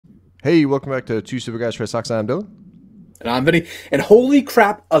Hey, welcome back to Two Super Guys Try Stocks. I'm Dylan. And I'm Vinny. And holy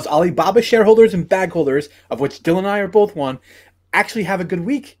crap, us Alibaba shareholders and bag holders, of which Dylan and I are both one, actually have a good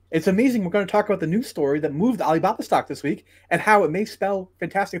week. It's amazing. We're going to talk about the news story that moved Alibaba stock this week and how it may spell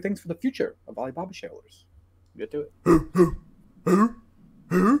fantastic things for the future of Alibaba shareholders. Get to it.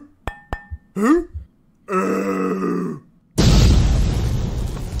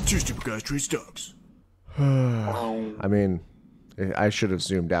 Two Super Guys Trade Stocks. I mean, I should have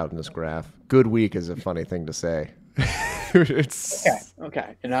zoomed out in this graph. Good week is a funny thing to say. It's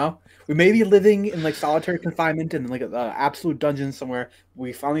okay. You know, we may be living in like solitary confinement in like an absolute dungeon somewhere.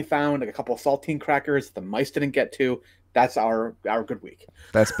 We finally found like a couple of saltine crackers the mice didn't get to. That's our good week.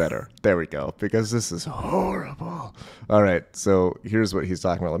 That's better. There we go. Because this is horrible. All right. So here's what he's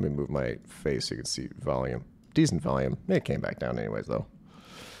talking about. Let me move my face so you can see volume. Decent volume. It came back down anyways, though.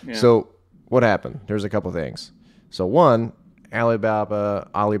 Yeah. So what happened? There's a couple things. So one,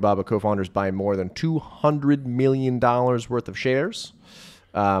 Alibaba co-founders buy more than $200 million worth of shares.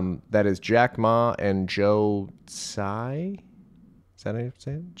 That is Jack Ma and Joe Tsai. Is that how you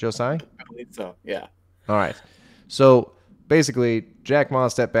say it? Joe Tsai? I believe so, yeah. All right. So basically, Jack Ma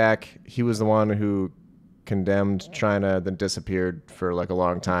stepped back. He was the one who condemned China, then disappeared for like a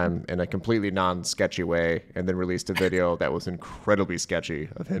long time in a completely non-sketchy way, and then released a video that was incredibly sketchy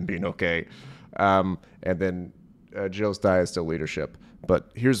of him being okay. And then Joe Tsai is still leadership.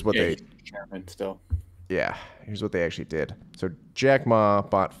 But here's what he's chairman still. Yeah, here's what they actually did. So Jack Ma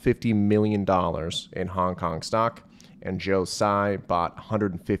bought $50 million in Hong Kong stock, and Joe Tsai bought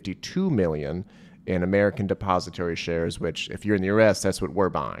 $152 million in American depository shares, which if you're in the US, that's what we're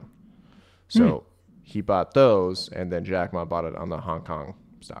buying. So he bought those, and then Jack Ma bought it on the Hong Kong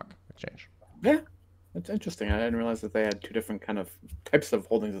stock exchange. Yeah, that's interesting. I didn't realize that they had two different kind of types of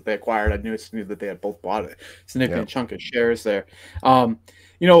holdings that they acquired. I knew that they had both bought a significant chunk of shares there.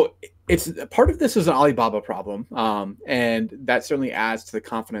 You know, it's part of this is an Alibaba problem, and that certainly adds to the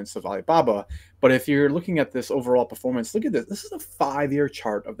confidence of Alibaba. But if you're looking at this overall performance, look at this. This is a 5-year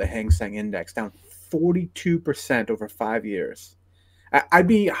chart of the Hang Seng Index, down 42% over 5 years. I'd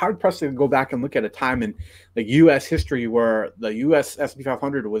be hard pressed to go back and look at a time in like U.S. history where the U.S. S&P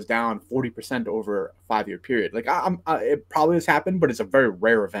 500 was down 40% over a 5-year period. Like it probably has happened, but it's a very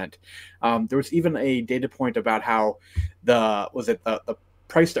rare event. There was even a data point about how the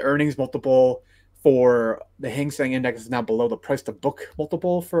price to earnings multiple for the Hang Seng Index is now below the price to book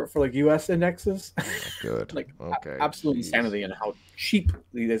multiple for like U.S. indexes. Good. Like okay. Absolute insanity in how cheap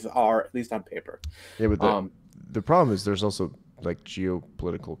these are, at least on paper. Yeah, but the problem is there's also like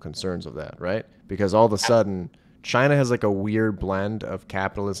geopolitical concerns of that, right? Because all of a sudden China has like a weird blend of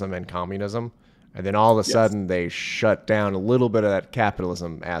capitalism and communism, and then all of a sudden they shut down a little bit of that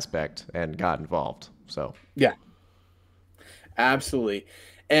capitalism aspect and got involved. So yeah, absolutely.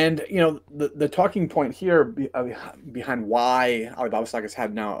 And you know, the talking point here behind why Alibaba stock has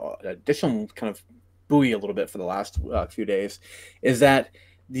had now an additional kind of buoy a little bit for the last few days is that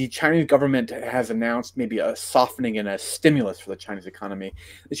the Chinese government has announced maybe a softening and a stimulus for the Chinese economy.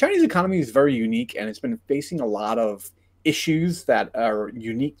 The Chinese economy is very unique, and it's been facing a lot of issues that are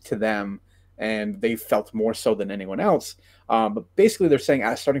unique to them, and they felt more so than anyone else. But basically, they're saying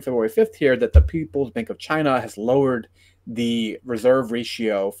starting February 5th here that the People's Bank of China has lowered the reserve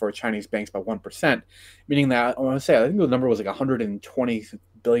ratio for Chinese banks by 1%, meaning that I think the number was like $120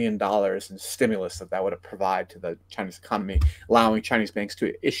 billion in stimulus that would have provided to the Chinese economy, allowing Chinese banks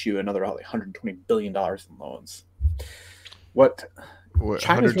to issue another like $120 billion in loans. What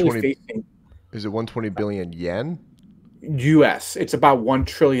China's really facing is it 120 billion yen? US. It's about 1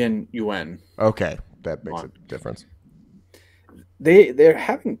 trillion yuan. Okay, that makes a difference. They're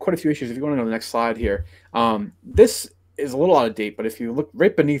having quite a few issues. If you want to go to the next slide here, this is a little out of date, but if you look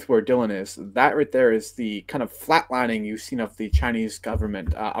right beneath where Dylan is, that right there is the kind of flatlining you've seen of the Chinese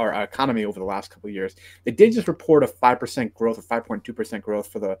government or economy over the last couple of years. They did just report a 5% growth or 5.2%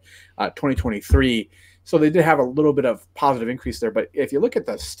 growth for the 2023. So they did have a little bit of positive increase there. But if you look at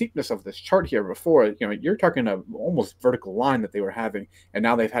the steepness of this chart here before, you know, you're talking an almost vertical line that they were having, and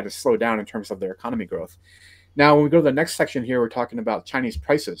now they've had to slow down in terms of their economy growth. Now, when we go to the next section here, we're talking about Chinese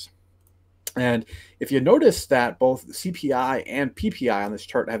prices. And if you notice that both CPI and PPI on this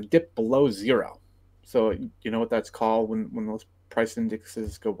chart have dipped below zero. So you know what that's called when those price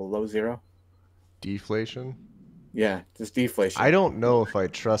indexes go below zero? Deflation? Yeah, just deflation. I don't know if I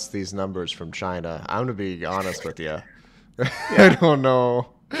trust these numbers from China. I'm going to be honest with you. I don't know.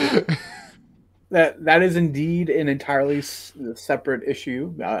 That is indeed an entirely separate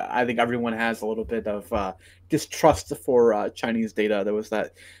issue. I think everyone has a little bit of distrust for Chinese data. There was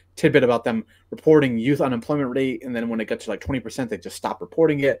that tidbit about them reporting youth unemployment rate, and then when it got to like 20%, they just stopped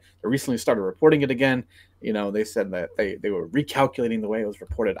reporting it. They recently started reporting it again. They said that they were recalculating the way it was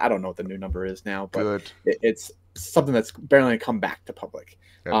reported. I don't know what the new number is now, but Good. it's something that's barely come back to public.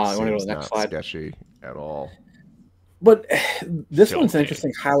 That I want to go to seems the next not slide. sketchy at all. But this one's an Guilty.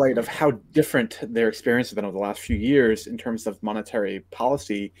 interesting highlight of how different their experience has been over the last few years in terms of monetary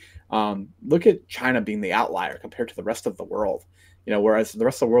policy. Look at China being the outlier compared to the rest of the world. Whereas the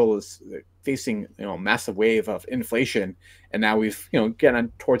rest of the world is facing a massive wave of inflation, and now we've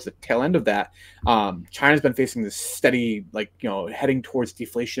getting towards the tail end of that. China's been facing this steady, heading towards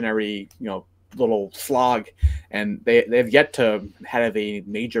deflationary, little slog, and they've yet to have a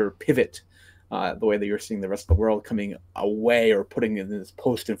major pivot. The way that you're seeing the rest of the world coming away or putting in this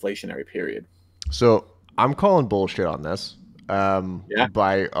post-inflationary period. So I'm calling bullshit on this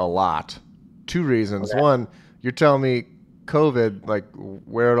by a lot. Two reasons. Okay. One, you're telling me COVID, like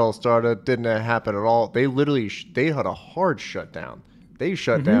where it all started, didn't happen at all. They literally they had a hard shutdown. They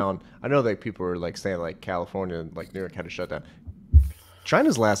shut down. I know that people were like saying like California and like New York had to shut down.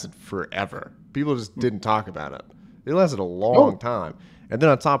 China's lasted forever. People just didn't talk about it. It lasted a long time. And then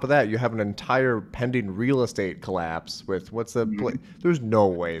on top of that, you have an entire pending real estate collapse with there's no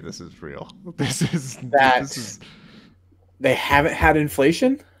way this is real. This is they haven't had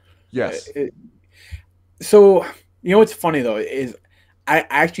inflation. Yes. So what's funny though is I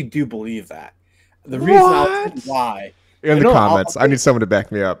actually do believe that. The reason I'll tell you why. In the comments, I need someone to back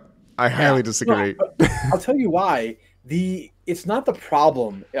me up. I highly disagree. I'll tell you why. It's not the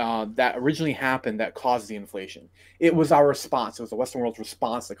problem that originally happened that caused the inflation. It was our response. It was the Western world's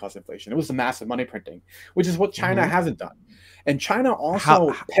response that caused inflation. It was the massive money printing, which is what China hasn't done. And China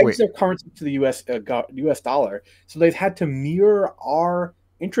also pegs their currency to the U.S. dollar, so they've had to mirror our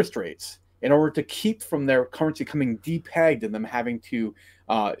interest rates in order to keep from their currency coming depegged and them having to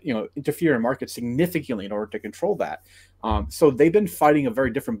interfere in markets significantly in order to control that. So they've been fighting a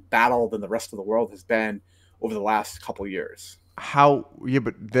very different battle than the rest of the world has been over the last couple of years.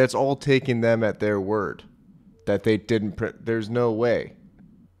 But that's all taking them at their word that they didn't print. There's no way.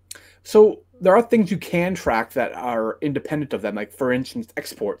 So there are things you can track that are independent of them. Like for instance,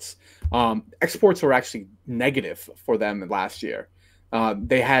 exports. Exports were actually negative for them last year.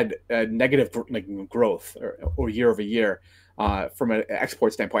 They had a negative growth or year over year from an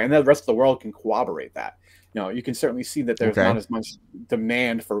export standpoint. And the rest of the world can corroborate that. You can certainly see that there's not as much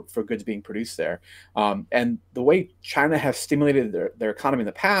demand for goods being produced there. And the way China has stimulated their economy in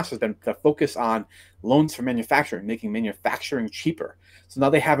the past has been to focus on loans for manufacturing, making manufacturing cheaper. So now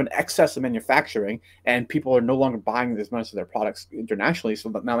they have an excess of manufacturing and people are no longer buying as much of their products internationally. So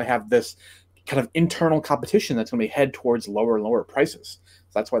now they have this kind of internal competition that's going to be head towards lower and lower prices.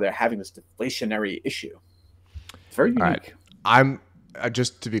 So that's why they're having this deflationary issue. It's very unique. All right.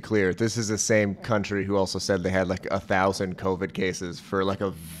 Just to be clear, this is the same country who also said they had like 1,000 COVID cases for like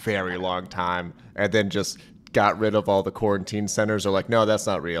a very long time and then just got rid of all the quarantine centers. Are like, no, that's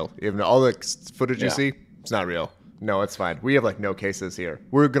not real. Even all the footage you see, it's not real. No, it's fine. We have like no cases here.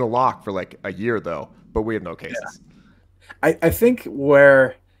 We're going to lock for like a year though, but we have no cases. Yeah. I think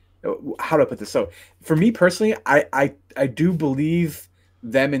how do I put this? So for me personally, I do believe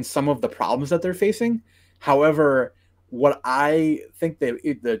them in some of the problems that they're facing. However, what I think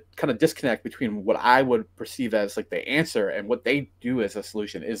the kind of disconnect between what I would perceive as like the answer and what they do as a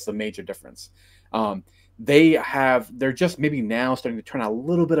solution is the major difference. They're just maybe now starting to turn out a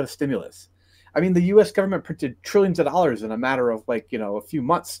little bit of stimulus. I mean, the U.S. government printed trillions of dollars in a matter of a few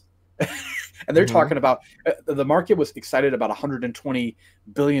months. And they're talking about the market was excited about $120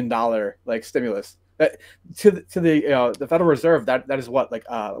 billion stimulus. That to the Federal Reserve, that is what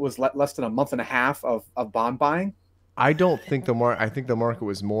was less than a month and a half of bond buying. I don't think I think the market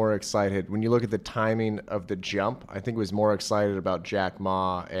was more excited when you look at the timing of the jump. I think it was more excited about Jack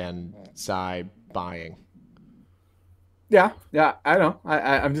Ma and Tsai buying. Yeah, I know.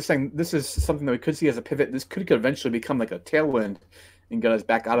 I'm just saying this is something that we could see as a pivot. This could eventually become like a tailwind and get us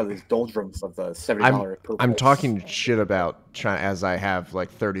back out of these doldrums of the $70 per I'm talking shit about China as I have like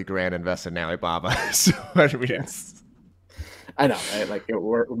 30 grand invested in Alibaba. So I mean, I know, right? Like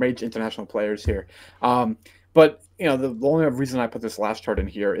we're major international players here. But the only reason I put this last chart in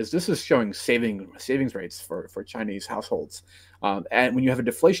here is this is showing savings rates for Chinese households. And when you have a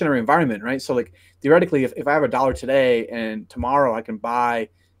deflationary environment, right? So like theoretically, if I have $1 today and tomorrow I can buy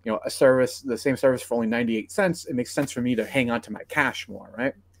the same service for only 98 cents, it makes sense for me to hang on to my cash more,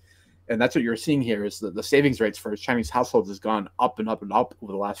 right? And that's what you're seeing here is the savings rates for Chinese households has gone up and up and up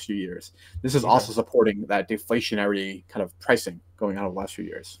over the last few years. This is also supporting that deflationary kind of pricing going on over the last few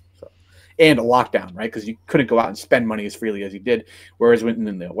years. So and a lockdown, right? Because you couldn't go out and spend money as freely as you did. Whereas when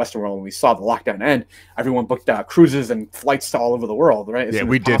in the Western world, when we saw the lockdown end, everyone booked cruises and flights to all over the world, right? Yeah,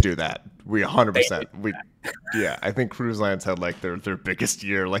 we did do that. We 100%. Yeah, I think cruise lines had like their biggest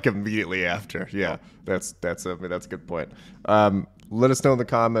year like immediately after. Yeah, that's a good point. Let us know in the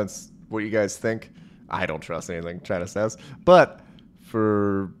comments what you guys think. I don't trust anything China says, but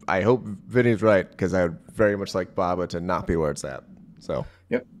I hope Vinny's right, because I would very much like Baba to not be where it's at. So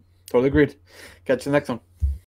yep, totally agreed. Catch you the next one.